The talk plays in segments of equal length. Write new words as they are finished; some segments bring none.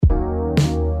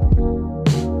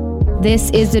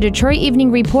This is the Detroit Evening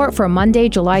Report for Monday,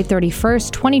 July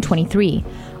 31st, 2023.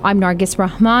 I'm Nargis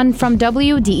Rahman from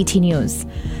WDET News.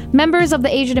 Members of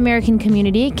the Asian American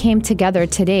community came together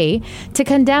today to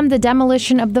condemn the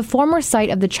demolition of the former site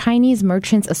of the Chinese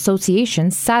Merchants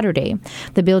Association Saturday.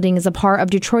 The building is a part of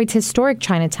Detroit's historic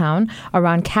Chinatown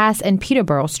around Cass and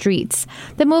Peterborough streets.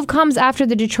 The move comes after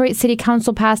the Detroit City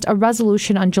Council passed a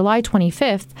resolution on July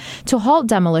 25th to halt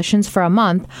demolitions for a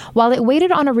month while it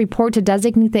waited on a report to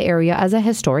designate the area as a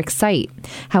historic site.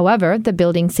 However, the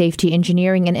Building Safety,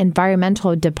 Engineering and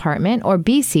Environmental Department, or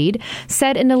BSED,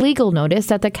 said in a legal notice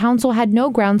that the council had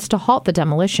no grounds to halt the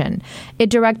demolition.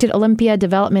 It directed Olympia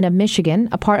Development of Michigan,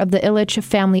 a part of the Illich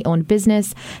family-owned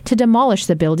business, to demolish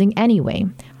the building anyway.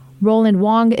 Roland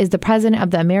Wong is the president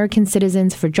of the American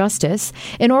Citizens for Justice,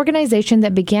 an organization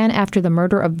that began after the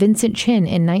murder of Vincent Chin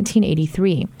in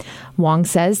 1983. Wong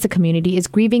says the community is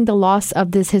grieving the loss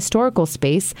of this historical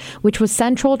space, which was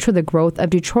central to the growth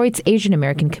of Detroit's Asian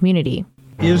American community.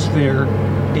 Is there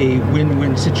a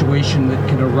win-win situation that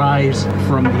can arise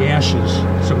from the ashes,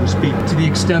 so to speak, to the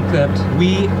extent that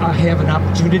we have an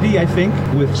opportunity, I think,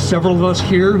 with several of us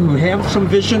here who have some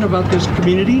vision about this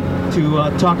community to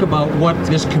talk about what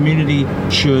this community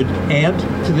should add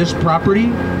to this property,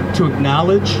 to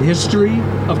acknowledge the history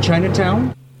of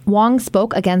Chinatown. Wong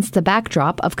spoke against the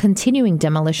backdrop of continuing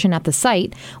demolition at the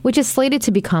site, which is slated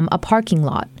to become a parking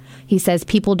lot. He says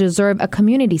people deserve a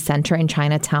community center in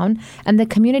Chinatown, and the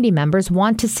community members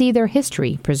want to see their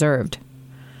history preserved.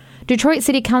 Detroit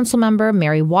City Council member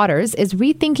Mary Waters is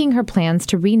rethinking her plans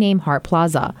to rename Hart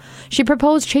Plaza. She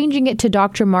proposed changing it to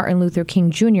Dr. Martin Luther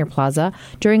King Jr. Plaza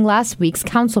during last week's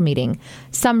council meeting.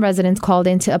 Some residents called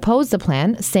in to oppose the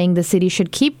plan, saying the city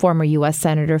should keep former U.S.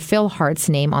 Senator Phil Hart's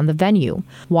name on the venue.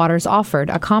 Waters offered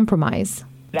a compromise.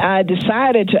 I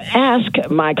decided to ask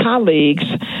my colleagues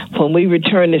when we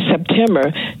return in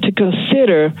September to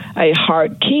consider a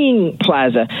Hart King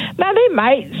Plaza. Now, they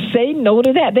might say no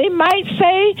to that. They might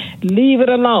say leave it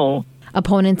alone.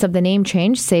 Opponents of the name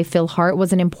change say Phil Hart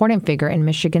was an important figure in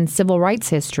Michigan's civil rights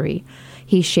history.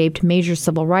 He shaped major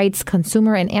civil rights,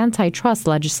 consumer, and antitrust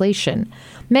legislation.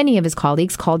 Many of his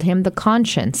colleagues called him the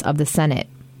conscience of the Senate.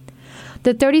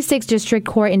 The 36th District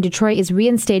Court in Detroit is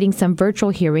reinstating some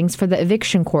virtual hearings for the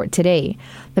eviction court today.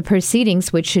 The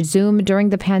proceedings, which should Zoom during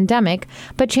the pandemic,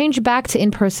 but changed back to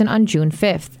in-person on June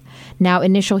 5th. Now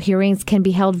initial hearings can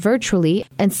be held virtually,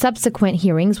 and subsequent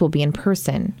hearings will be in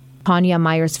person. Tanya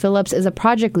Myers-Phillips is a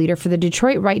project leader for the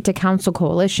Detroit Right to Counsel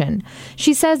Coalition.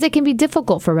 She says it can be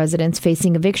difficult for residents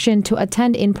facing eviction to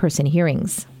attend in-person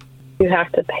hearings. You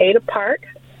have to pay to park.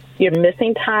 You're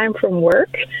missing time from work.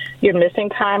 You're missing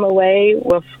time away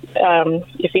with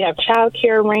if you have child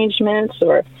care arrangements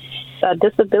or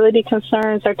disability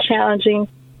concerns are challenging.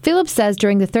 Phillips says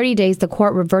during the 30 days the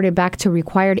court reverted back to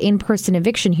required in-person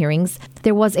eviction hearings,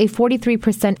 there was a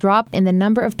 43% drop in the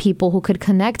number of people who could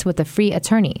connect with a free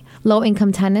attorney.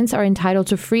 Low-income tenants are entitled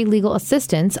to free legal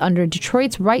assistance under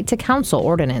Detroit's Right to Counsel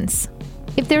ordinance.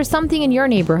 If there's something in your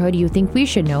neighborhood you think we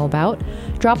should know about,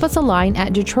 drop us a line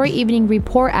at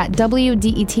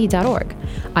DetroitEveningReport@WDET.org.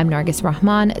 I'm Nargis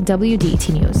Rahman, WDET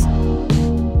News.